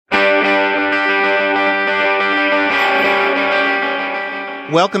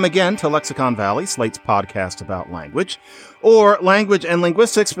Welcome again to Lexicon Valley, Slate's podcast about language, or language and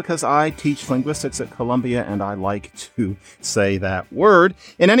linguistics, because I teach linguistics at Columbia and I like to say that word.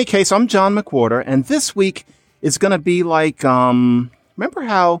 In any case, I'm John McWhorter, and this week is going to be like, remember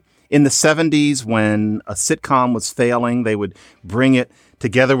how in the 70s when a sitcom was failing, they would bring it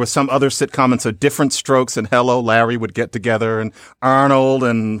together with some other sitcom, and so Different Strokes and Hello Larry would get together, and Arnold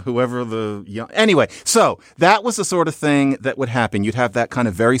and whoever the young... Anyway, so that was the sort of thing that would happen. You'd have that kind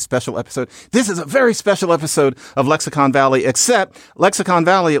of very special episode. This is a very special episode of Lexicon Valley, except Lexicon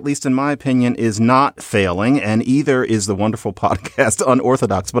Valley, at least in my opinion, is not failing, and either is the wonderful podcast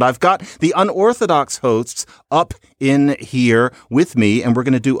Unorthodox. But I've got the Unorthodox hosts up in here with me, and we're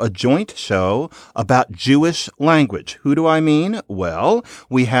going to do a joint show about Jewish language. Who do I mean? Well,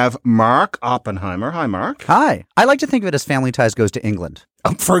 we have Mark Oppenheimer. Hi, Mark. Hi. I like to think of it as Family Ties Goes to England.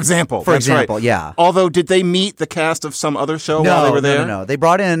 For example. For example, right. Yeah. Although, did they meet the cast of some other show while they were there? No. They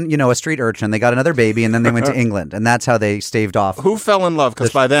brought in, a street urchin. They got another baby, and then they went to England. And that's how they staved off. Who fell in love?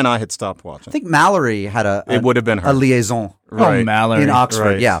 Because by then I had stopped watching. I think Mallory had it would have been her. A liaison. Right. Oh, Mallory. In Oxford,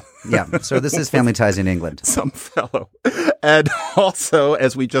 right. Yeah. So this is Family Ties in England. Some fellow. And also,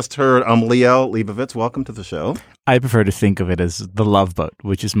 as we just heard, Liel Leibovitz. Welcome to the show. I prefer to think of it as The Love Boat,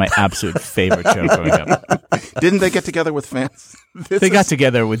 which is my absolute favorite show growing up. Didn't they get together with fans? They got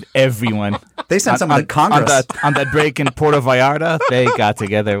together with everyone. They sent someone to Congress. On that break in Puerto Vallarta, they got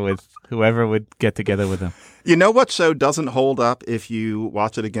together with whoever would get together with them. You know what show doesn't hold up if you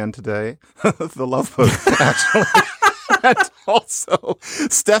watch it again today? The Love Boat, actually. And also,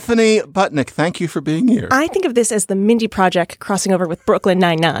 Stephanie Butnick, thank you for being here. I think of this as the Mindy Project crossing over with Brooklyn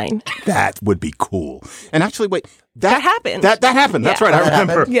Nine-Nine. That would be cool. And actually, wait. That happened. That happened. That's right. I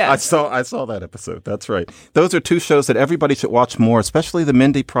remember. Yeah. I saw that episode. That's right. Those are two shows that everybody should watch more, especially the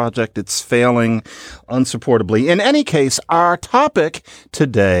Mindy Project. It's failing unsupportably. In any case, our topic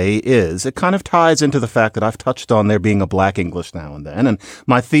today it kind of ties into the fact that I've touched on there being a black English now and then. And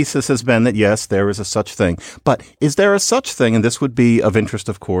my thesis has been that, yes, there is a such thing. But is there a such thing, and this would be of interest,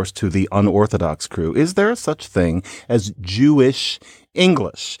 of course, to the unorthodox crew, is there a such thing as Jewish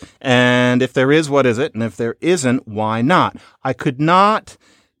English? And if there is, what is it? And if there isn't, why not? I could not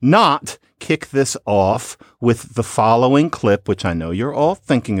kick this off with the following clip, which I know you're all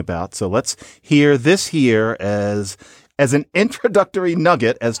thinking about. So let's hear this here as an introductory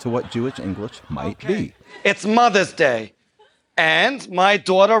nugget as to what Jewish English might be. It's Mother's Day, and my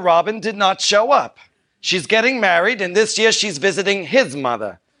daughter Robin did not show up. She's getting married, and this year she's visiting his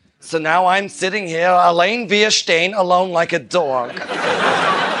mother. So now I'm sitting here, Elaine Vierstein, alone like a dog.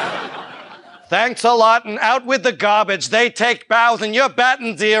 Thanks a lot, and out with the garbage. They take bows, and you're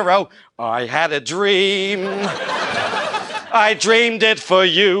batting 0. I had a dream. I dreamed it for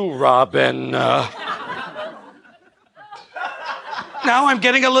you, Robin. Now I'm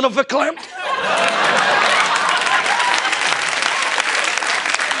getting a little verklempt.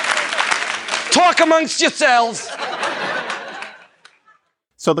 Talk amongst yourselves.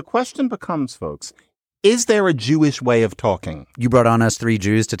 So the question becomes, folks, is there a Jewish way of talking? You brought on us 3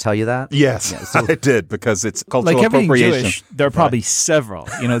 Jews to tell you that? Yes, I did, because it's cultural Like everything appropriation. Jewish, there are probably several.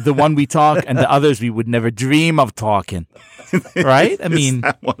 The one we talk and the others we would never dream of talking. Right? I mean, is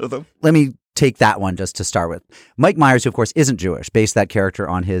that one of them? Let me take that one just to start with. Mike Myers, who of course isn't Jewish, based that character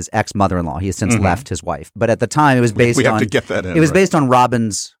on his ex-mother-in-law. He has since left his wife. But at the time, it was based we have on... to get that in, it was right. based on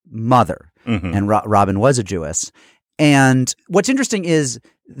Robin's mother. And Robin was a Jewess. And what's interesting is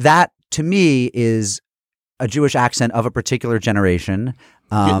that, to me, is a Jewish accent of a particular generation.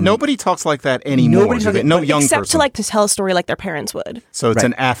 Nobody talks like that anymore. No young except person. to tell a story like their parents would. So it's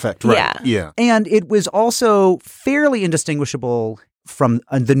Right. an affect, right? Yeah. And it was also fairly indistinguishable from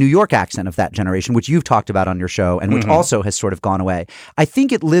the New York accent of that generation, which you've talked about on your show and which also has sort of gone away. I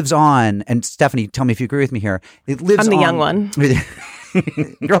think it lives on, and Stephanie, tell me if you agree with me here. It lives on. I'm the young one.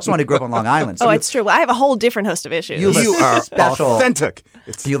 You're also one who grew up on Long Island. So It's true. Well, I have a whole different host of issues. You are special, authentic.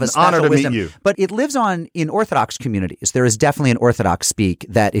 It's you have a an special honor to wisdom. meet you. But it lives on in Orthodox communities. There is definitely an Orthodox speak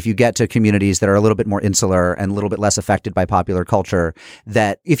that if you get to communities that are a little bit more insular and a little bit less affected by popular culture,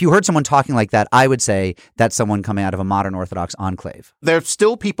 that if you heard someone talking like that, I would say that's someone coming out of a modern Orthodox enclave. There's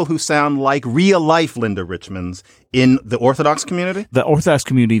still people who sound like real-life Linda Richmonds in the Orthodox community? The Orthodox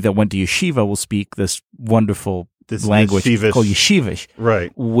community that went to yeshiva will speak this wonderful language yeshivish. called yeshivish,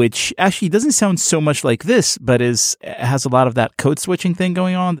 Right. which actually doesn't sound so much like this, but has a lot of that code switching thing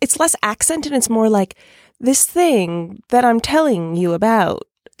going on. It's less accent and it's more like this thing that I'm telling you about.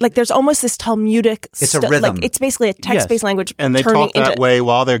 Like there's almost this Talmudic. It's a rhythm. Like it's basically a text-based language, And they turning talk that into, way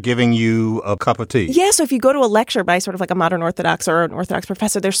while they're giving you a cup of tea. Yeah, so if you go to a lecture by sort of like a modern Orthodox or an Orthodox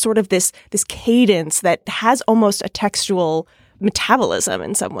professor, there's sort of this cadence that has almost a textual metabolism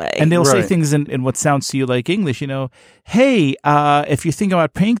in some way. And they'll say Right. things in what sounds to you like English, hey, if you're thinking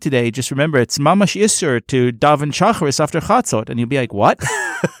about praying today, just remember it's mamash isur to daven shacharis after chatzot. And you'll be like, what?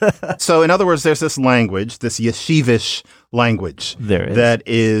 So, in other words, there's this language, this yeshivish language There is. that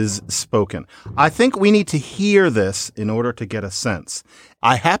is spoken. I think we need to hear this in order to get a sense.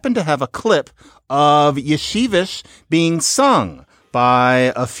 I happen to have a clip of yeshivish being sung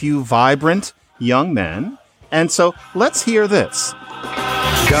by a few vibrant young men. And so let's hear this.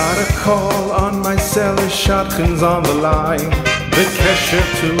 Got a call on my cellar, shotguns on the line. The kesher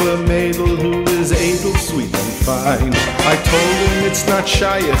to a maidel who is edel, sweet and fine. I told him it's not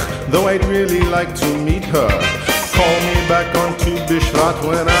shaykh, though I'd really like to meet her. Call me back on Tu Bishvat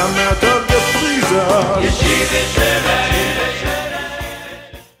when I'm out of the freezer.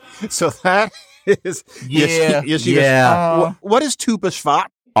 So that is Yeah. yeshivish. Yeah. What is Tu B'Shvat?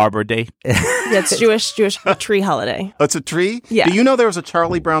 Arbor Day. Yeah, it's Jewish tree holiday. It's a tree? Yeah. Do you know there was a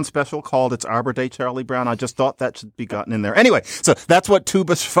Charlie Brown special called It's Arbor Day, Charlie Brown? I just thought that should be gotten in there. Anyway, so that's what Tu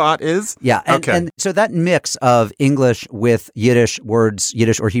B'Shvat is? Yeah, Okay. and so that mix of English with Yiddish words,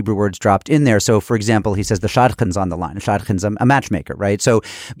 Yiddish or Hebrew words dropped in there. So, for example, he says the shadchan's on the line. Shadchan's a matchmaker, right? So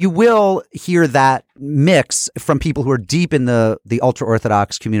you will hear that mix from people who are deep in the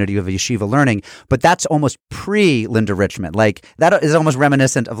ultra-Orthodox community of yeshiva learning, but that's almost pre-Linda Richmond. Like, that is almost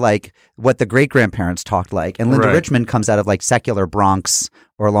reminiscent of like what the great-grandparents talked like. And Linda Right. Richmond comes out of like secular Bronx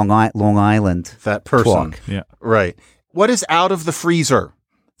or Long Island. That person. Talk. Yeah. Right. What is out of the freezer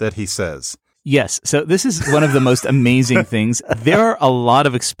that he says? Yes. So this is one of the most amazing things. There are a lot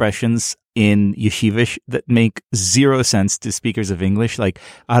of expressions in yeshivish that make zero sense to speakers of English, like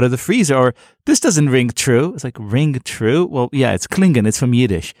out of the freezer, or this doesn't ring true. It's like, ring true? Well, yeah, it's Klingon. It's from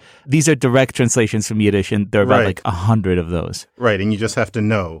Yiddish. These are direct translations from Yiddish, and there are about Right. like 100 of those. Right. And you just have to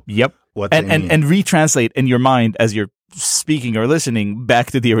know Yep. what they mean. And retranslate in your mind as you're speaking or listening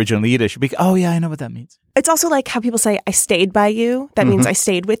back to the original Yiddish. Oh, yeah, I know what that means. It's also like how people say, I stayed by you. That means I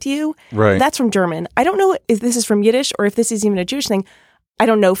stayed with you. Right. That's from German. I don't know if this is from Yiddish or if this is even a Jewish thing. I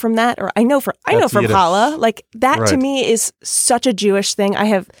don't know from that, or I know from That's Yiddish. challah. Like that to Right. me is such a Jewish thing.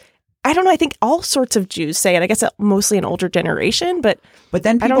 I don't know. I think all sorts of Jews say it. I guess mostly an older generation, but But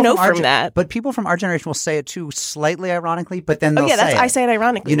then I people don't know from our from that. But people from our generation will say it too, slightly ironically. But then oh they'll yeah, say I say it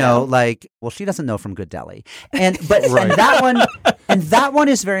ironically. You know, now. like, well, she doesn't know from Good Deli, and that one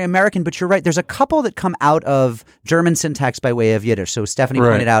is very American. But you're right. There's a couple that come out of German syntax by way of Yiddish. So Stephanie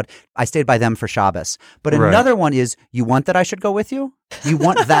Right. pointed out, I stayed by them for Shabbos. But Right. another one is, you want that I should go with you? You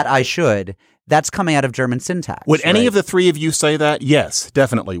want that I should? That's coming out of German syntax. Would any right? of the three of you say that? Yes,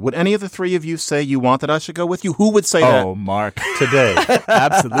 definitely. Would any of the three of you say you want that I should go with you? Who would say Oh, Mark. that today?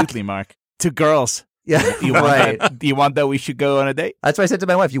 Absolutely, Mark. To girls. Yeah, You want right. that? Do you want that we should go on a date? That's why I said to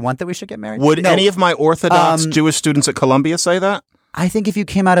my wife, you want that we should get married? Would No. any of my Orthodox Um, Jewish students at Columbia say that? I think if you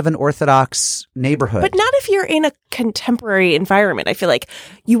came out of an Orthodox neighborhood. But not if you're in a contemporary environment. I feel like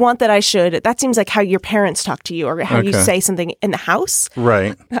you want that I should. That seems like how your parents talk to you or how you Okay. say something in the house.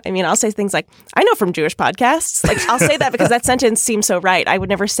 Right. I mean, I'll say things like, I know from Jewish podcasts. Like, I'll say that because that sentence seems so right. I would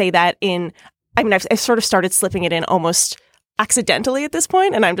never say that I've sort of started slipping it in almost accidentally at this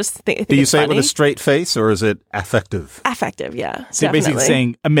point, and I'm just think Do you it's say it funny. with a straight face or is it affective? Affective, yeah. So you're basically definitely.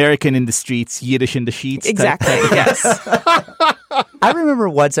 saying American in the streets, Yiddish in the sheets. type- Exactly, yes. I remember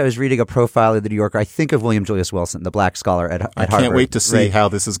once I was reading a profile of the New Yorker, I think of William Julius Wilson, the black scholar at I Harvard. can't wait to see right? how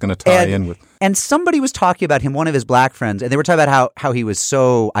this is going to tie in with. And somebody was talking about him, one of his black friends, and they were talking about how he was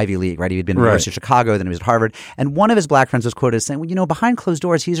so Ivy League, right? He had been at the Right. University of Chicago, then he was at Harvard. And one of his black friends was quoted as saying, well, you know, behind closed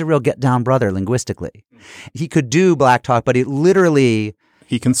doors, he's a real get-down brother linguistically. He could do black talk, but it literally...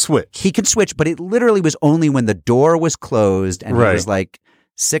 He can switch. He could switch, but it literally was only when the door was closed and Right. he was like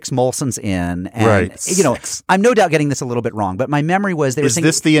 6 Molsons in. And, Right. you know, 6. I'm no doubt getting this a little bit wrong, but my memory was they were Is saying...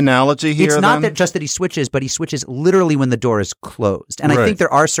 this the analogy here? It's not then? that just that he switches, but he switches literally when the door is closed. And I Right. think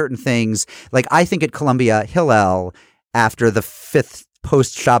there are certain things, like I think at Columbia, Hillel, after the 5th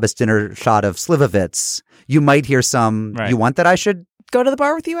post-Shabbos dinner shot of Slivovitz, you might hear some, Right. you want that I should? Go to the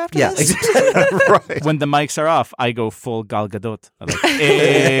bar with you after Yeah, this? exactly. Right. When the mics are off, I go full Gal Gadot. I'm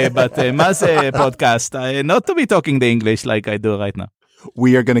like, but Maze podcast, not to be talking the English like I do right now.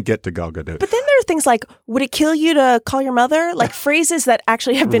 We are going to get to Gal Gadot. But then there are things like, would it kill you to call your mother? Like phrases that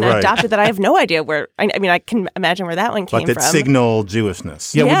actually have been Right. adopted that I have no idea where. I mean, I can imagine where that one came But that from. signal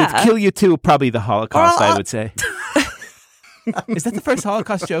Jewishness. Yeah, would Yeah. it kill you too? Probably the Holocaust, Or I I'll- would say. Is that the first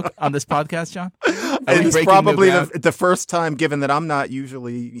Holocaust joke on this podcast, John? Are we It's breaking probably new ground? the first time, given that I'm not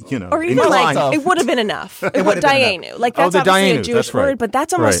usually, Or even inclined. like, it would have been enough. It would have been Dayenu. Like, Oh, that's the obviously Dayenu, a Jewish that's right. word, but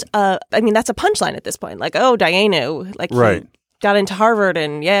that's almost, I mean, that's a punchline at this point. Like, oh, Dayenu. Like, Right. got into Harvard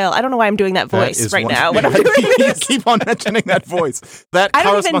and Yale. I don't know why I'm doing that voice right now when I'm doing You this. keep on mentioning that voice. That I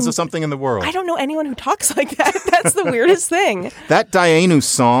don't corresponds even- to something in the world. I don't know anyone who talks like that. That's the weirdest thing. That Dayenu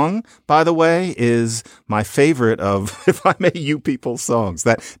song, by the way, is my favorite of, if I may, you people's songs.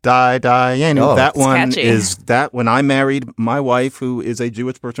 That Dayenu, Oh, that it's one catchy. is that when I married my wife, who is a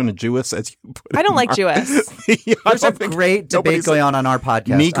Jewish person, a Jewess, as you put it. I don't like Jewess. Yeah, I There's a don't think great debate nobody's- going on our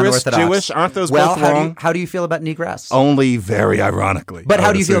podcast. Negress, Unorthodox. Jewish, aren't those well, both wrong? How do you feel about Negress? Only very ironically. But I how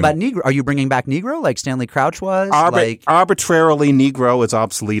would do you feel assume. about Negro? Are you bringing back Negro like Stanley Crouch was? Arbitrarily, Negro is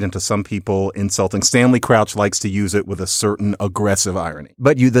obsolete, and to some people insulting. Stanley Crouch likes to use it with a certain aggressive irony.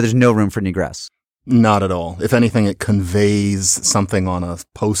 But there's no room for Negress. Not at all. If anything, it conveys something on a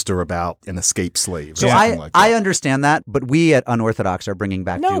poster about an escaped slave. Or So something like that. I understand that, but we at Unorthodox are bringing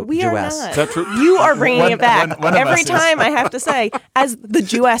back No, we are Jewess. not. Is that true? You are bringing One- it back one of every us is. time. I have to say, as the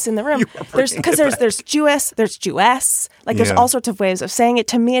Jewess in the room, there's Jewess, there's Jewess. Like there's Yeah. all sorts of ways of saying it.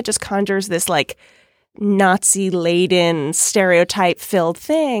 To me, it just conjures this like Nazi-laden, stereotype-filled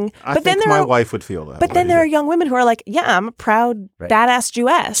thing. I think my wife would feel that. But then there are young women who are like, yeah, I'm a proud, badass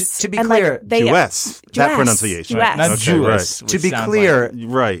Jewess. To be And, clear, like, they, Jewess, that Jewess, pronunciation. Jewess. Not Okay, Jewess. To which be sounds clear,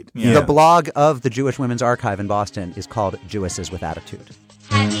 Right. Yeah. the blog of the Jewish Women's Archive in Boston is called Jewesses with Attitude.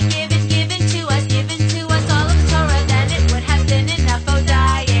 Had he given to us all of Torah, then it would have been enough. Oh,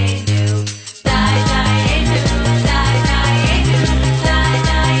 Dayenu, Dayenu, Dayenu,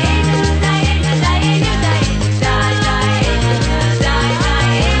 Dayenu, Dayenu,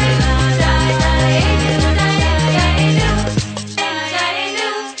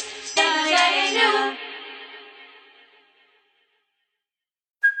 Dayenu,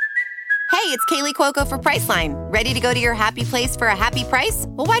 Hey, it's Kaylee Cuoco for Priceline. Ready to go to your happy place for a happy price?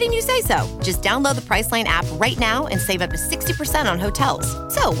 Well, why didn't you say so? Just download the Priceline app right now and save up to 60% on hotels.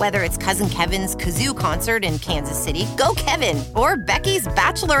 So whether it's Cousin Kevin's Kazoo Concert in Kansas City, go Kevin, or Becky's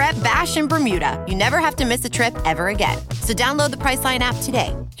Bachelorette Bash in Bermuda, you never have to miss a trip ever again. So download the Priceline app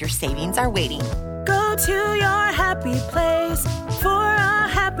today. Your savings are waiting. Go to your happy place for a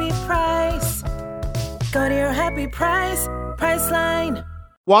happy price. Go to your happy price, Priceline.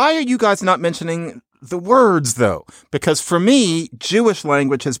 Why are you guys not mentioning the words, though? Because for me, Jewish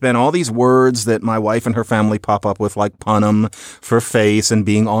language has been all these words that my wife and her family pop up with, like punum for face and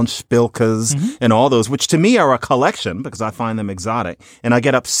being on spilkas and all those, which to me are a collection because I find them exotic. And I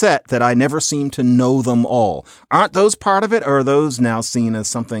get upset that I never seem to know them all. Aren't those part of it, or are those now seen as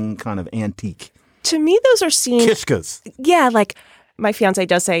something kind of antique? To me, those are seen. Kishkas. Yeah, like my fiance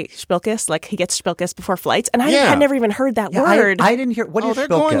does say spilkus, like he gets spilkus before flights, and I Yeah. had never even heard that Yeah, word. I didn't hear. What is they're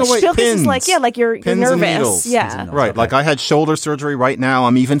going Spilkus? away. Spilkus Pins. is like, yeah, like you're Pins and nervous. needles. Yeah. Right. Like I had shoulder surgery right now.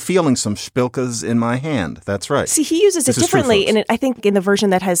 I'm even feeling some spilkas in my hand. That's right. See, he uses This it is true, differently, folks. and I think in the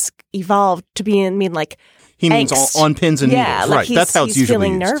version that has evolved to mean like He means angst. on pins and Yeah, needles. like Right. he's- That's how it's he's usually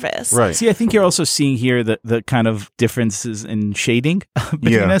feeling used. nervous. Right. See, I think you're also seeing here the kind of differences in shading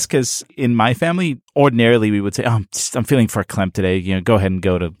between us, because in my family, ordinarily we would say, I'm feeling verklempt today. Go ahead and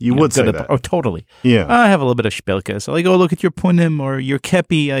go to. You would go say to that. Oh, totally. Yeah. I have a little bit of spilka. So like, oh, look at your punim or your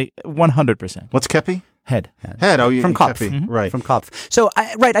kepi. 100%. What's kepi? Head. Head. Oh, you From Kopf. kepi. Right. From Kopf. So,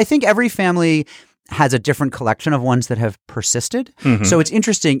 I think every family has a different collection of ones that have persisted. Mm-hmm. So it's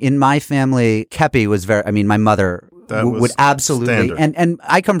interesting. In my family, kepi was my mother That was would absolutely, standard. and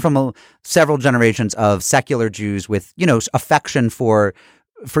I come from several generations of secular Jews with, affection for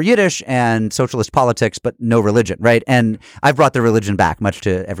Yiddish and socialist politics, but no religion, right? And I've brought the religion back, much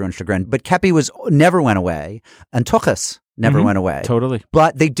to everyone's chagrin. But kepi never went away, and tuchus never went away. Totally.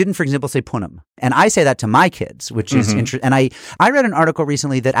 But they didn't, for example, say punim. And I say that to my kids, which is interesting. And I read an article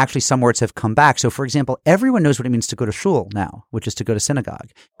recently that actually some words have come back. So, for example, everyone knows what it means to go to shul now, which is to go to synagogue.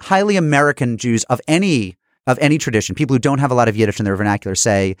 Highly American Jews of any tradition, people who don't have a lot of Yiddish in their vernacular,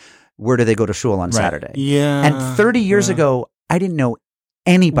 say, where do they go to shul on Saturday? Yeah. And 30 years ago, I didn't know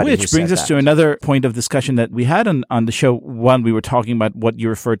anybody who Which brings said us that. to another point of discussion that we had on the show. One, we were talking about what you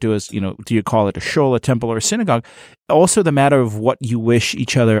refer to as, do you call it a shul, a temple, or a synagogue? Also the matter of what you wish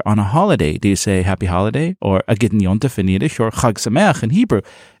each other on a holiday. Do you say happy holiday or a Gittin Yontef in Yiddish or Chag Sameach in Hebrew?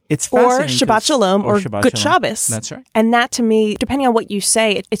 It's Or fascinating. Shabbat 'cause- Shalom or Shabbat Good Shalom. Shabbos. That's right. And that to me, depending on what you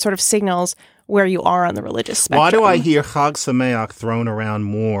say, it sort of signals where you are on the religious spectrum. Why do I hear Chag Sameach thrown around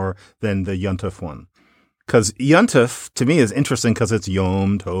more than the Yontef one? Because Yontef, to me, is interesting because it's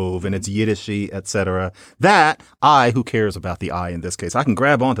Yom Tov and it's Yiddishy, etc. That, who cares about the I in this case? I can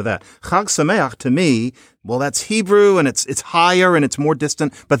grab onto that. Chag Sameach, to me, well, that's Hebrew and it's higher and it's more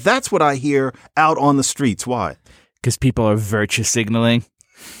distant. But that's what I hear out on the streets. Why? Because people are virtue signaling.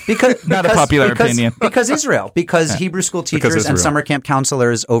 Because Not a popular opinion. Because Israel. Because Hebrew school teachers Israel. and summer camp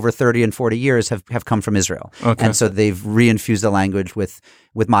counselors over 30 and 40 years have come from Israel. Okay. And so they've reinfused the language with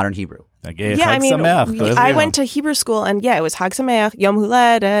modern Hebrew. Yeah, I mean, I went to Hebrew school, and it was Hag Sameach, Yom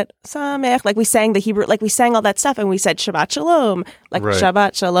Huledet, Sameach. Like we sang the Hebrew, like we sang all that stuff, and we said Shabbat Shalom, like Right.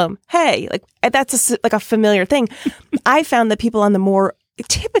 Shabbat Shalom. Hey, like that's like a familiar thing. I found that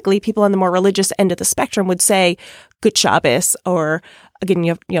typically people on the more religious end of the spectrum would say Good Shabbos or Agin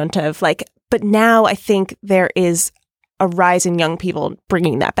Yontov. Like, but now I think there is a rise in young people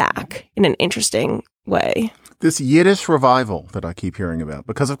bringing that back in an interesting way. This Yiddish revival that I keep hearing about,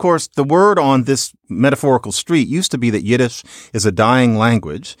 because of course the word on this metaphorical street used to be that Yiddish is a dying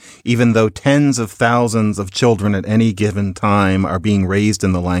language, even though tens of thousands of children at any given time are being raised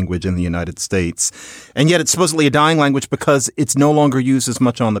in the language in the United States. And yet it's supposedly a dying language because it's no longer used as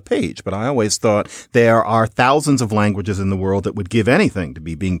much on the page. But I always thought there are thousands of languages in the world that would give anything to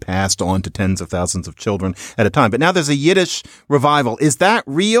be being passed on to tens of thousands of children at a time. But now there's a Yiddish revival. Is that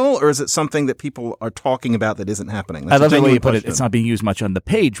real, or is it something that people are talking about that isn't happening? That's I love a the way genuine you put it. question. It's not being used much on the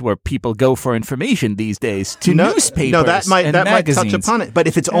page where people go for information these days to newspapers. No, that might and magazines. touch upon it. But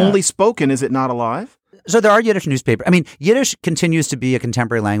if it's only spoken, is it not alive? So there are Yiddish newspapers. I mean, Yiddish continues to be a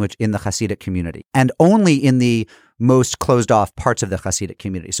contemporary language in the Hasidic community, and only in the most closed-off parts of the Hasidic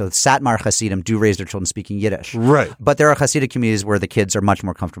community. So Satmar Hasidim do raise their children speaking Yiddish. Right. But there are Hasidic communities where the kids are much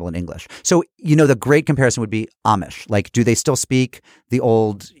more comfortable in English. So, the great comparison would be Amish. Like, do they still speak the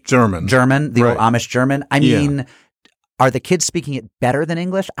old German, the Right. old Amish German? I mean, are the kids speaking it better than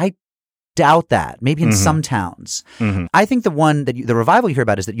English? I doubt that. Maybe in some towns. I think the one that the revival you hear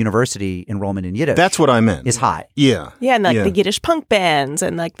about is that university enrollment in Yiddish. That's what I meant. Is high. Yeah. Yeah, and like the Yiddish punk bands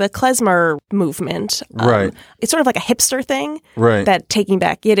and like the klezmer movement. Right. It's sort of like a hipster thing. Right. That taking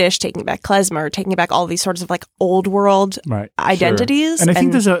back Yiddish, taking back klezmer, taking back all these sorts of like old world identities. And I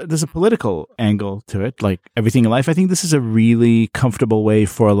think there's a political angle to it, like everything in life. I think this is a really comfortable way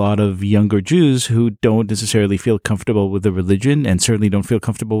for a lot of younger Jews who don't necessarily feel comfortable with the religion and certainly don't feel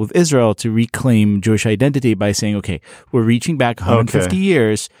comfortable with Israel to reclaim Jewish identity by saying, okay, we're reaching back 150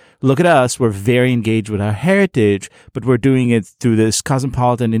 years. Look at us. We're very engaged with our heritage, but we're doing it through this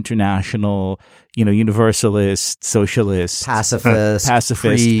cosmopolitan, international, universalist, socialist, pacifist,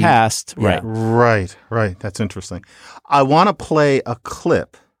 past. Right. That's interesting. I want to play a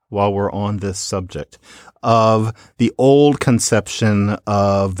clip while we're on this subject of the old conception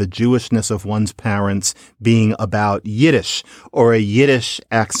of the Jewishness of one's parents being about Yiddish or a Yiddish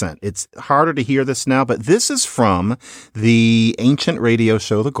accent. It's harder to hear this now, but this is from the ancient radio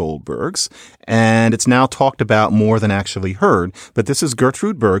show The Goldbergs, and it's now talked about more than actually heard. But this is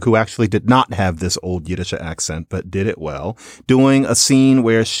Gertrude Berg, who actually did not have this old Yiddish accent, but did it well, doing a scene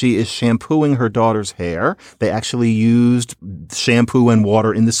where she is shampooing her daughter's hair. They actually used shampoo and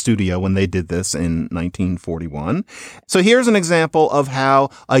water in the studio when they did this in 1941. So here's an example of how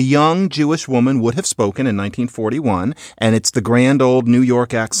a young Jewish woman would have spoken in 1941, and it's the grand old New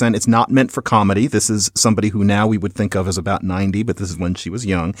York accent. It's not meant for comedy. This is somebody who now we would think of as about 90, but this is when she was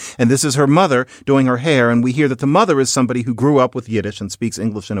young. And this is her mother doing her hair, and we hear that the mother is somebody who grew up with Yiddish and speaks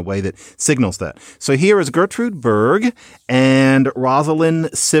English in a way that signals that. So here is Gertrude Berg and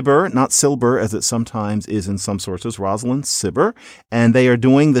Rosalind Sibber, not Silber as it sometimes is in some sources, Rosalind Sibber, and they are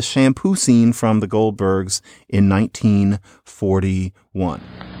doing the shampoo scene from the Goldbergs in 1941.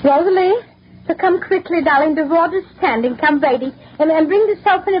 Rosalie, so come quickly, darling. The water's standing. Come waiting. And bring the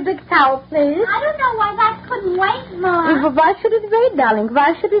soap in a big towel, please. I don't know why that couldn't wait, Ma. Why should it wait, darling?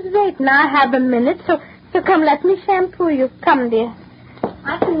 Why should it wait? Now I have a minute, so come, let me shampoo you. Come, dear.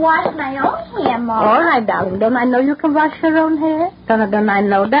 I can wash my own hair, Ma. All right, darling. Don't I know you can wash your own hair? Don't I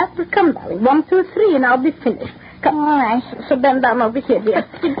know that? But come, darling. 1, 2, 3, and I'll be finished. Come. All right. So bend down over here, dear.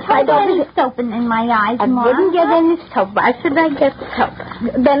 Don't get any soap in my eyes, I Ma. didn't get any soap. Why should I get soap?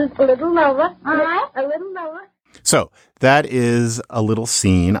 Bend a little lower. All right. A little lower. So that is a little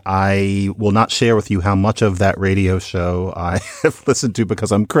scene. I will not share with you how much of that radio show I have listened to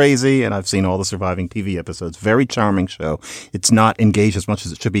because I'm crazy and I've seen all the surviving TV episodes. Very charming show. It's not engaged as much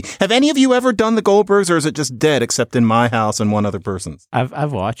as it should be. Have any of you ever done the Goldbergs, or is it just dead except in my house and one other person's?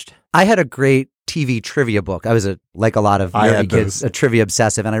 I've watched. I had a great TV trivia book. I was like a lot of nerdy kids, a trivia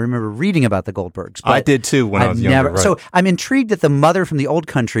obsessive, and I remember reading about the Goldbergs. I did too when I was younger. Right. So I'm intrigued that the mother from the old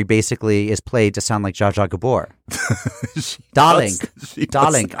country basically is played to sound like Zsa Zsa Gabor. Darling.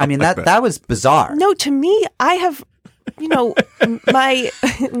 I mean, that was bizarre. No, to me, I have,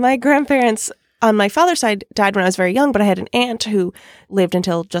 my grandparents on my father's side died when I was very young, but I had an aunt who lived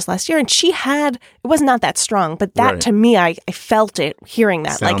until just last year, and it was not that strong, but that to me, I felt it hearing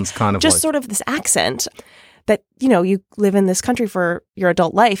that. Sounds like kind of just like... sort of this accent. that, you know, you live in this country for your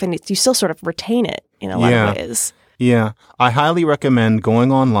adult life and you still sort of retain it in a lot of ways. Yeah, I highly recommend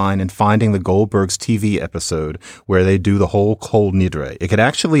going online and finding the Goldbergs TV episode where they do the whole Kol Nidre. It could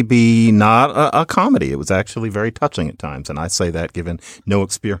actually be not a comedy. It was actually very touching at times, and I say that given no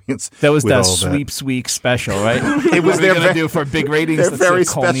experience. That was with that all Sweeps Week special, right? It was their their going to ve- do for big ratings. their Let's very do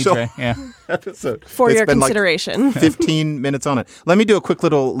Kol special Nidre. Yeah. episode. For They your spend, consideration. 15 minutes on it. Let me do a quick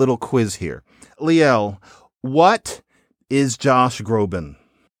little quiz here. Liel, what is Josh Groban?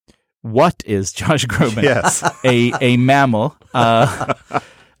 What is Josh Groban? Yes. a mammal,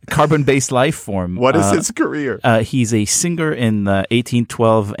 carbon-based life form. What is his career? He's a singer in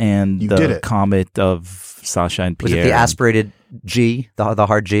 1812 and You did the it. Comet of Sasha and Was Pierre. it the aspirated G, the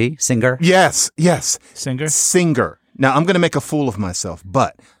hard G, singer? Yes. Singer? Singer. Now, I'm going to make a fool of myself,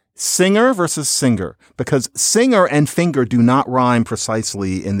 but singer versus singer, because singer and finger do not rhyme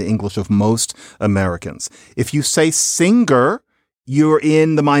precisely in the English of most Americans. If you say singer, you're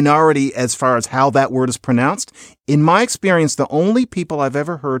in the minority as far as how that word is pronounced. In my experience, the only people I've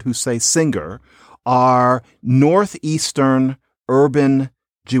ever heard who say singer are northeastern urban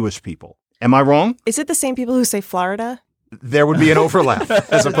Jewish people. Am I wrong? Is it the same people who say Florida? There would be an overlap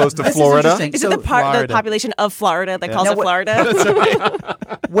as opposed to This is Florida. interesting. Is So it the Florida. population of Florida that calls Now it what- Florida?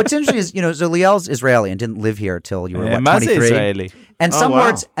 What's interesting is, you know, so Liel's Israeli and didn't live here till you were, what, Maze 23? Israeli. And Oh, some wow.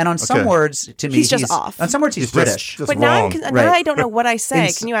 words, and on some Okay. words, to me, He's just off. On some words, he's It's just- British. just but now, wrong. now Right. I don't know what I say.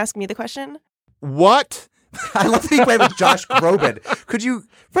 In- Can you ask me the question? What? I love that you played with Josh Groban. Could you?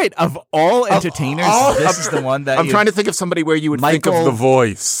 Right, of all entertainers, this is the one that I'm trying to think of somebody where you would think Michael- of the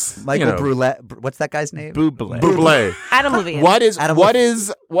voice. Michael you know, Brulette. What's that guy's name? Bublé. Bublé. Adam Levine. What is Adam what is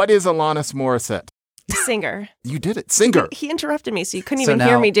Alanis Morissette? Singer. You did it, singer. He interrupted me, so you couldn't So even now-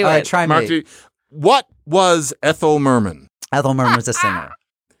 hear me do all right, it. try Mark, me. what was Ethel Merman? Ethel Merman was a singer.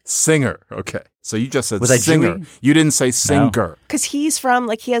 Singer. Okay, so you just said Was I singer. Jewy? You didn't say singer. Because he's from,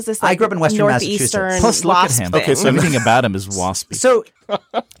 like, he has this, I like, grew up in Western northeastern Massachusetts. Plus, look at wasp him. thing. Okay, so- Everything about him is waspy. So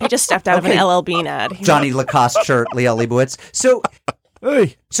He just stepped out of an Okay. LL Bean ad. Johnny Lacoste shirt, Liel Leibowitz. So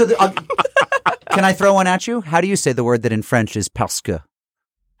can I throw one at you? How do you say the word that in French is parce que?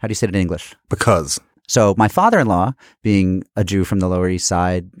 How do you say it in English? Because So my father-in-law, being a Jew from the Lower East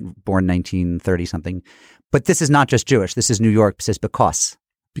Side, born 1930 something, but this is not just Jewish. This is New York. Says because.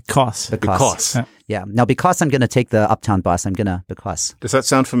 because. Yeah. Now because I'm going to take the Uptown bus, I'm going to because. Does that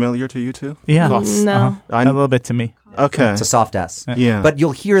sound familiar to you too? Yeah. No. I A little bit to me. Okay. It's a soft S. Yeah. But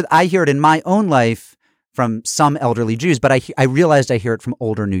I hear it in my own life from some elderly Jews, but I realized I hear it from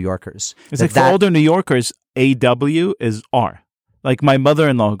older New Yorkers. It's like for older New Yorkers, AW is R. Like my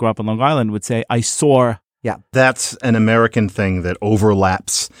mother-in-law who grew up on Long Island would say, I saw. That's an American thing that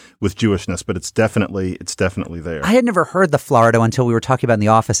overlaps with Jewishness, but it's definitely there. I had never heard the Florida until we were talking about in the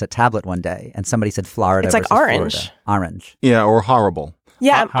office at Tablet one day, and somebody said Florida. It's like versus orange. Florida. Orange. Yeah, or horrible.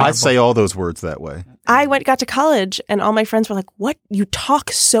 Yeah. I say all those words that way. I got to college and all my friends were like, what? You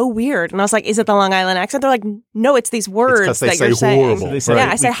talk so weird. And I was like, is it the Long Island accent? They're like, no, it's these words 'cause they that say you're saying. horrible. So they say, Yeah,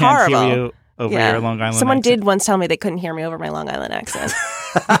 I we say can't horrible. hear you over your Long Island Someone accent. did once tell me they couldn't hear me over my Long Island accent.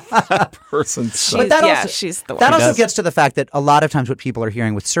 Person She's, that yeah, also- she's the one. That also does. gets to the fact that a lot of times what people are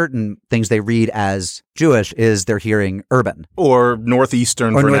hearing with certain things they read as Jewish is they're hearing urban or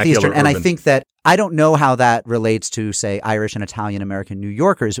northeastern or vernacular northeastern. And I urban. think that I don't know how that relates to, say, Irish and Italian American New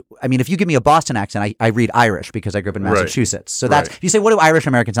Yorkers. I mean, if you give me a Boston accent, I read Irish because I grew up in Right. Massachusetts. So that's, Right. if you say, what do Irish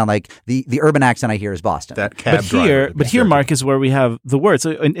Americans sound like? The urban accent I hear is Boston. that cab But driver here, would be careful. Mark, is where we have the words.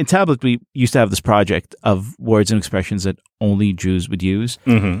 So in Tablet, we used to have this project of words and expressions that only Jews would use.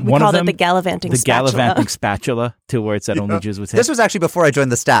 Mhm. We One called of it them, the gallivanting spatula. gallivanting spatula, two words that only Jews would say. This was actually before I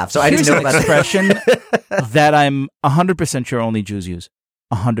joined the staff, so I didn't Here's know an about it. expression that I'm 100% sure only Jews use.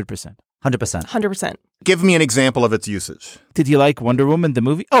 100%. 100%. 100%. Give me an example of its usage. Did you like Wonder Woman, the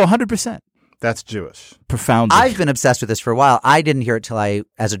movie? Oh, 100%. That's Jewish. Profoundly. I've been obsessed with this for a while. I didn't hear it till I,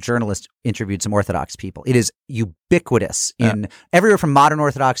 as a journalist, interviewed some Orthodox people. It is ubiquitous in everywhere from modern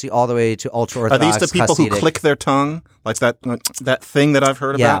Orthodoxy all the way to ultra Are Orthodox. these the people who Hasidic. click their tongue? Like that thing that I've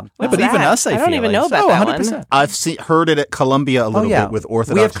heard Yeah. about? Yeah, but What's even that? us, I I don't feel even like, know about oh, that 100%. one. I've heard it at Columbia a little bit with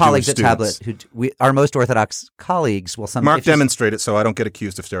Orthodox We have colleagues Jewish at students. Tablet our most Orthodox colleagues will sometimes Mark demonstrate it so I don't get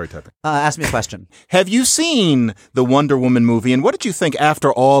accused of stereotyping. ask me a question. Have you seen the Wonder Woman movie, and what did you think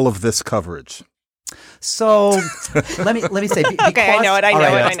after all of this coverage? So let me say. Okay, I know it.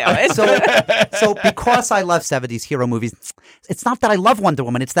 I know it. So because I love 70s hero movies, it's not that I love Wonder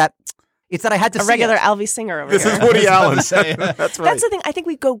Woman. It's that I had to A see regular it. Alvy Singer over This here. is Woody Allen. That's right. That's the thing. I think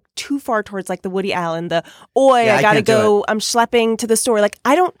we go too far towards like the Woody Allen, the oi, Yeah, I I gotta can't do go, I'm schlepping to the store. Like,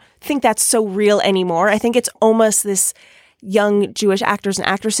 I don't think that's so real anymore. I think it's almost this young Jewish actors and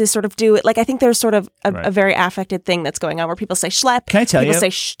actresses sort of do it. Like, I think there's sort of a very affected thing that's going on where people say schlep. Can I tell people you? say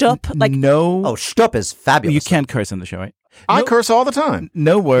shtup. Like, no. Oh, shtup is fabulous. You can't curse on the show, right? I curse all the time.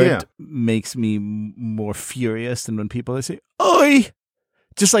 No word Yeah. makes me more furious than when people say "oi,"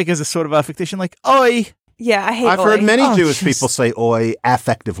 just like as a sort of affectation, like "oi." yeah, I hate I've heard oi. many Oh, Jewish just- people say "oi"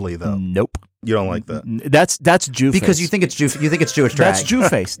 affectively, though. Nope. You don't like that. That's Jew because face. you think it's Jewish drag. That's Jew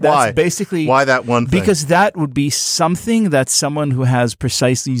face. That's Why? basically Why that one thing? Because that would be something that someone who has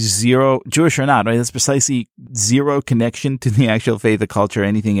precisely zero, Jewish or not, right? That's precisely zero connection to the actual faith, the culture, or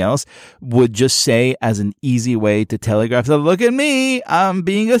anything else, would just say as an easy way to telegraph that, look at me, I'm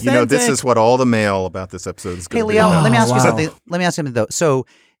being authentic. You know, this is what all the mail about this episode is Hey, going to be Leo, about. let me ask you wow. something. Let me ask you something though. So,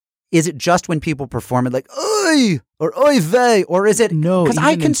 is it just when people perform it like "oi" or "oi vey," or is it No, Because I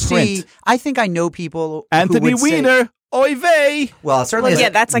even can in see. print. I think I know people. Anthony who would say- Weiner, oy vey. Well, certainly. Well, yeah,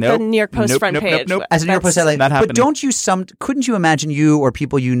 that's like the Nope. New York Post Nope, front nope, page. nope, nope. As a New York Post That's- headline, not but happening. don't you couldn't you imagine you or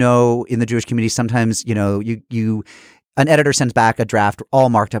people you know in the Jewish community sometimes you an editor sends back a draft all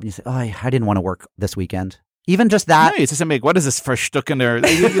marked up and you say, oh, I didn't want to work this weekend. Even just that. No, it's just like, what is this for shtuck in there?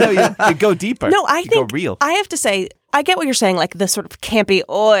 You go deeper. No, I You think go real. I have to say, I get what you're saying, like the sort of campy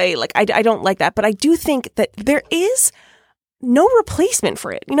oi. Like, I don't like that, but I do think that there is no replacement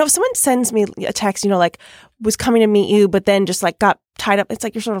for it. You know, if someone sends me a text, like was coming to meet you, but then just like got tied up, it's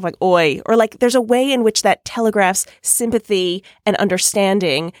like you're sort of like oi, or like there's a way in which that telegraphs sympathy and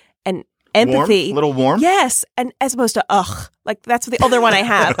understanding and empathy. Warm? Little warm? Yes, and as opposed to ugh. Like that's the other one I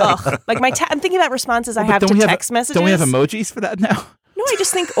have. Ugh. Like I'm thinking about responses I But have don't to we have- text messages. Don't we have emojis for that now? No, I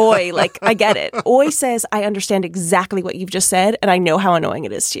just think oi, like I get it. Oi says I understand exactly what you've just said and I know how annoying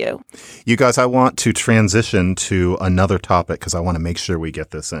it is to you. You guys, I want to transition to another topic because I want to make sure we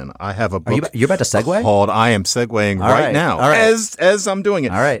get this in. I have a book. You're about to segue? Called I am segueing All right right. now All right. as I'm doing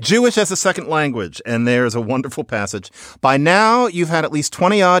it. All right. Jewish as a second language. And there's a wonderful passage. By now, you've had at least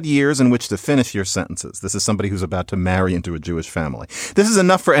 20 odd years in which to finish your sentences. This is somebody who's about to marry into a Jewish family. This is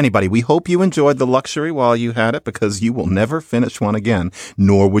enough for anybody. We hope you enjoyed the luxury while you had it because you will never finish one again,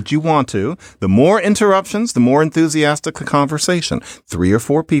 nor would you want to. The more interruptions, the more enthusiastic the conversation. 3 or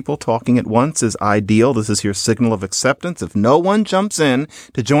 4 people talking at once is ideal. This is your signal of acceptance. If no one jumps in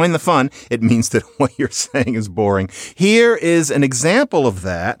to join the fun, it means that what you're saying is boring. Here is an example of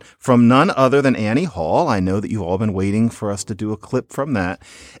that from none other than Annie Hall. I know that you've all been waiting for us to do a clip from that.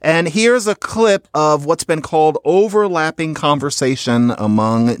 And here's a clip of what's been called overlapping conversation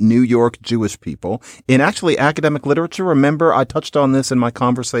among New York Jewish people in actually academic literature. Remember, I touched on this in my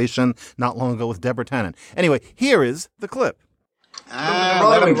conversation not long ago with Deborah Tannen. Anyway, here is the clip.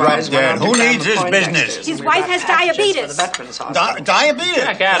 Let him drop dead. Who needs his business? His wife has diabetes. Diabetes?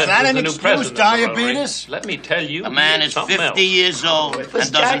 Is that an excuse, diabetes? Let me tell you, A man is something 50 else. years old and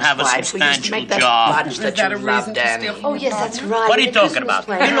doesn't have a substantial job. Is that a reason to steal? Oh, yes, that's right. What are you talking about?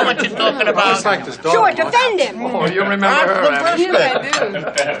 You know what you're talking about? Sure, defend him. Oh, you remember her?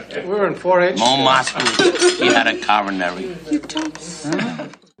 We're in 4-H. Mo Moscow, he had a coronary.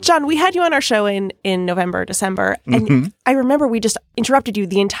 John, we had you on our show in November, December, and I remember we just interrupted you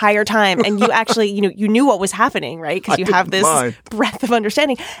the entire time, and you actually, you knew what was happening, right? Because you have this breadth of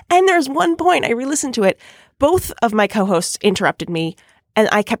understanding. And there's one point, I re-listened to it, both of my co-hosts interrupted me, and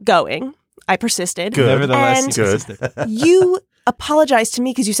I kept going. I persisted. Good. Nevertheless, And you persisted. you apologized to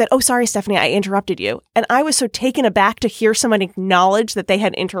me because you said, oh, sorry, Stephanie, I interrupted you. And I was so taken aback to hear someone acknowledge that they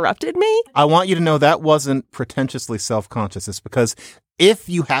had interrupted me. I want you to know that wasn't pretentiously self-conscious. It's because if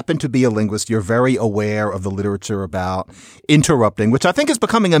you happen to be a linguist, you're very aware of the literature about interrupting, which I think is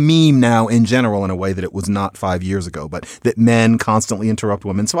becoming a meme now in general in a way that it was not 5 years ago, but that men constantly interrupt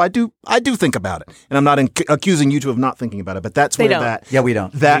women. So I do think about it. And I'm not accusing you two of not thinking about it, but that's They where don't. that... Yeah, we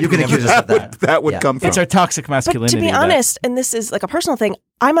don't. That, You can accuse us of that. That would Yeah. come from. It's our toxic But masculinity. to be that- honest, and this is like a personal thing,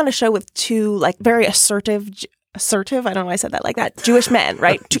 I'm on a show with two like very assertive, I don't know why I said that like that, Jewish men,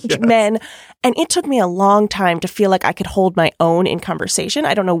 right? Two men. And it took me a long time to feel like I could hold my own in conversation.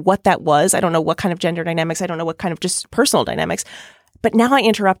 I don't know what that was. I don't know what kind of gender dynamics. I don't know what kind of just personal dynamics. But now I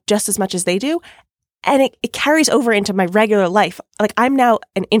interrupt just as much as they do. And it carries over into my regular life. Like I'm now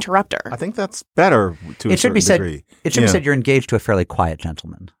an interrupter. I think that's better to a It should be certain said. degree. It should be Yeah. said you're engaged to a fairly quiet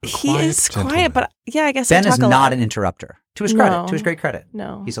gentleman. He is gentleman. quiet, but yeah, I guess Ben I talk is a not lot. an interrupter. To his No. credit. To his great credit.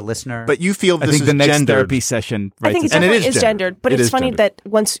 No. He's a listener. But you feel I this think is the next gendered. therapy session. I think it And it definitely is is gendered, but It it's is funny gendered. that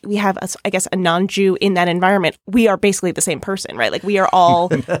once we have, I guess, a non-Jew in that environment, we are basically the same person, right? Like we are all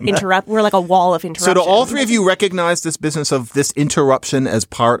we're like a wall of So interruption. do all three of you recognize this business of this interruption as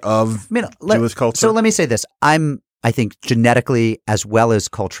part of Jewish culture? So let me say this. I'm I think genetically as well as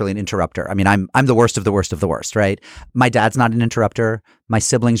culturally an interrupter. I mean, I'm the worst of the worst of the worst, right? My dad's not an interrupter. My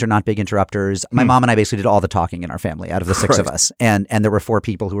siblings are not big interrupters. My mom and I basically did all the talking in our family out of the six of us. And there were 4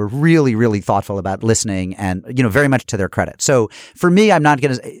 people who were really, really thoughtful about listening and, very much to their credit. So for me, I'm not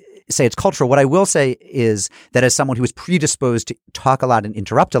going to say it's cultural. What I will say is that as someone who is predisposed to talk a lot and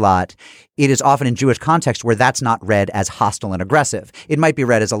interrupt a lot, it is often in Jewish context where that's not read as hostile and aggressive. It might be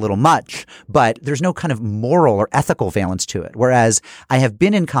read as a little much, but there's no kind of moral or ethical valence to it. Whereas I have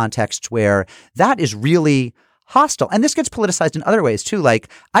been in contexts where that is really hostile. And this gets politicized in other ways too. Like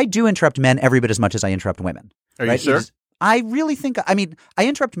I do interrupt men every bit as much as I interrupt women. Are you sure? I really think, I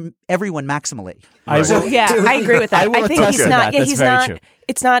interrupt everyone maximally. I agree with that. I think he's not,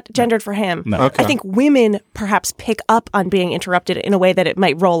 it's not gendered for him. No. Okay. I think women perhaps pick up on being interrupted in a way that it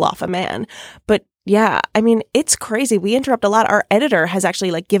might roll off a man. But yeah, it's crazy. We interrupt a lot. Our editor has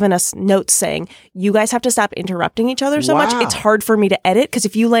actually given us notes saying, you guys have to stop interrupting each other so much. It's hard for me to edit because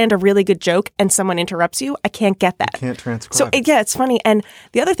if you land a really good joke and someone interrupts you, I can't get that. Can't transcribe. So it's funny. And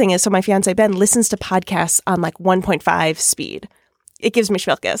the other thing is, so my fiance Ben listens to podcasts on 1.5 speed. It gives me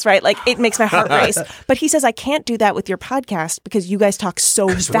schmilkes, right? It makes my heart race. But he says, I can't do that with your podcast because you guys talk so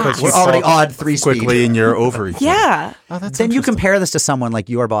fast. We're already on 3 speed. Quickly and you're over each other. Yeah. Oh, that's then you compare this to someone like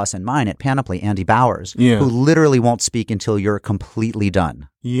your boss and mine at Panoply, Andy Bowers, who literally won't speak until you're completely done.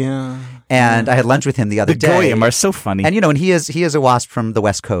 Yeah. And I had lunch with him the other day. The Goyim are so funny. And, and he is a WASP from the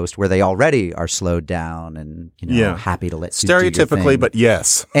West Coast where they already are slowed down and, happy to let you do your stereotypically, thing. but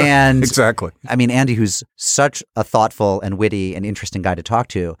yes. And exactly. Andy, who's such a thoughtful and witty and interesting guy to talk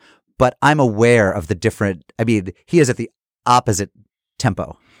to, but I'm aware of the different, he is at the opposite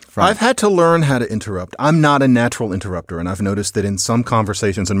tempo. I've had to learn how to interrupt. I'm not a natural interrupter, and I've noticed that in some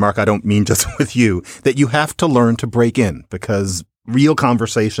conversations, and Mark, I don't mean just with you, that you have to learn to break in because real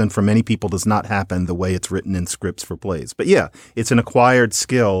conversation for many people does not happen the way it's written in scripts for plays. But yeah, it's an acquired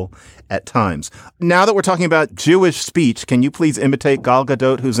skill at times. Now that we're talking about Jewish speech, can you please imitate Gal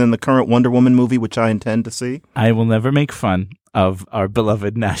Gadot, who's in the current Wonder Woman movie, which I intend to see? I will never make fun of our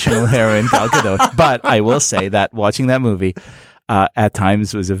beloved national heroine Gal Gadot, but I will say that watching that movie at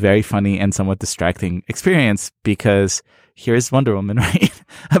times was a very funny and somewhat distracting experience because here's Wonder Woman, right?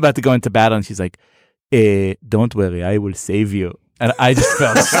 About to go into battle, and she's like, don't worry, I will save you. And I just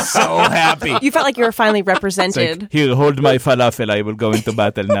felt so happy. You felt like you were finally represented. Here, hold my falafel. I will go into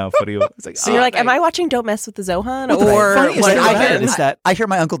battle now for you. So you're like, am I watching Don't Mess with the Zohan? Well, or what I hear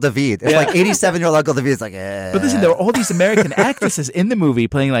my Uncle David. It's 87-year-old Uncle David is like, But listen, there were all these American actresses in the movie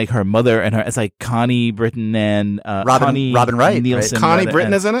playing her mother and her. It's like Connie Britton and Robin Wright. Nielsen. Right? Connie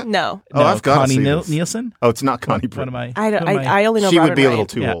Britton is in it? No. Oh, I've got Connie to see this. Nielsen? Oh, it's not Connie Britton. What am I only know she Robin would be Wright. a little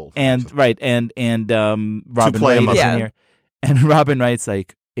too old. And Robin play a Wright is mother. in here. And Robin Wright's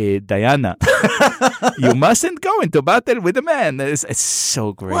like, Diana, you mustn't go into battle with a man. It's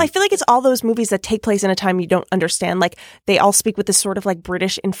so great. Well, I feel like it's all those movies that take place in a time you don't understand. They all speak with this sort of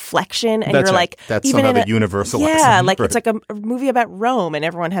British inflection, and That's you're right. like, That's even somehow in the universal yeah, accent. like Right. it's like a movie about Rome, and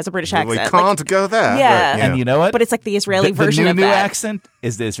everyone has a British We accent. can't go there. Yeah. Right, And you know what? But it's like the Israeli version the of new that. accent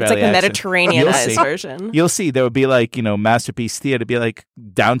is the It's Israeli like the accent. Mediterraneanized version. You'll see. There will be Masterpiece Theater. Be like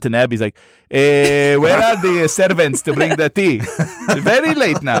Downton Abbey's like, where are the servants to bring the tea? Very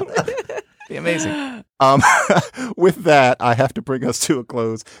late now. Be amazing. With that, I have to bring us to a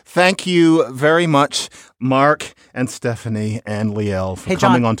close. Thank you very much, Mark and Stephanie and Liel, for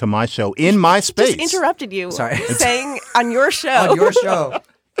coming onto my show in my space. Just interrupted you. Sorry. Saying on your show. On your show.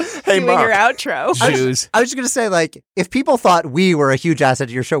 Hey, doing Mark. your outro. Jews. I was just going to say, if people thought we were a huge asset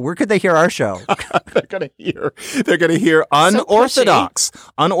to your show, where could they hear our show? They're going to hear Unorthodox.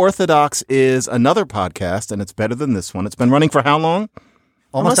 Unorthodox is another podcast, and it's better than this one. It's been running for how long?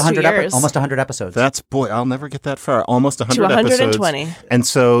 Almost 2 years. almost 100 episodes. That's, boy, I'll never get that far. Almost 100 to 120. episodes. And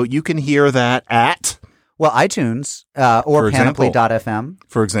so you can hear that at... Well, iTunes or Panoply.fm.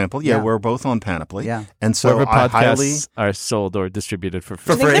 For example, yeah, Yeah. we're both on Panoply. Yeah. And so Wherever I podcasts are sold or distributed for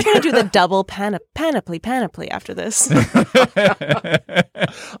free. I think they're going to do the double panoply after this.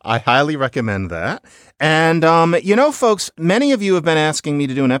 I highly recommend that. And, folks, many of you have been asking me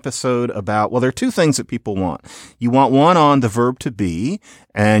to do an episode about, well, there are two things that people want. You want one on the verb to be,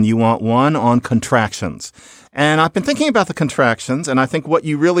 and you want one on contractions. And I've been thinking about the contractions, and I think what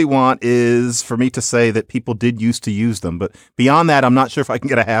you really want is for me to say that people did used to use them. But beyond that, I'm not sure if I can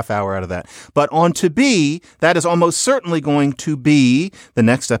get a half hour out of that. But on to be, that is almost certainly going to be the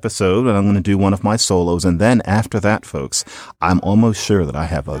next episode, and I'm going to do one of my solos. And then after that, folks, I'm almost sure that I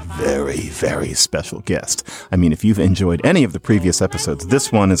have a very, very special guest. I mean, if you've enjoyed any of the previous episodes,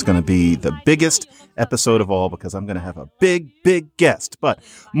 this one is going to be the biggest episode of all because I'm going to have a big, big guest. But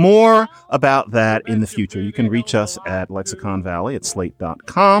more about that in the future. You can can reach us at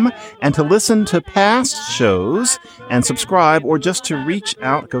lexiconvalley@slate.com. And to listen to past shows and subscribe, or just to reach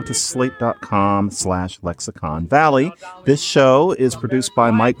out, go to slate.com/lexiconvalley. This show is produced by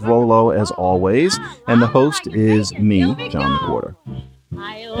Mike Volo, as always, and the host is me, John McWhorter.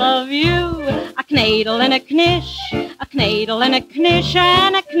 I love you, a knadle and a knish, a knadle and a knish,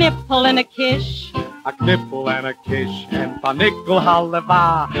 and a knipple and a kish. A knipple and a kish, and panickel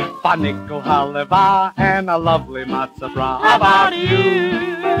halava, and a lovely matzo bra. How about you?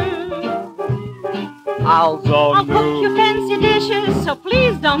 I'll cook your fancy dishes, so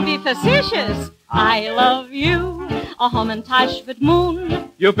please don't be facetious. I love you, a homentash with moon.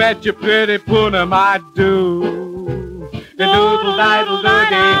 You bet your pretty poonum I do. The doodle diddle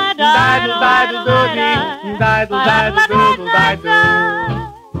doody, diddle diddle doody, diddle diddle doodle diddle.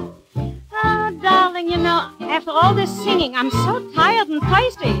 Oh, darling, you know, after all this singing, I'm so tired and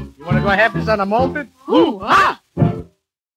thirsty. You want to go have this on a malted? Ooh, ah!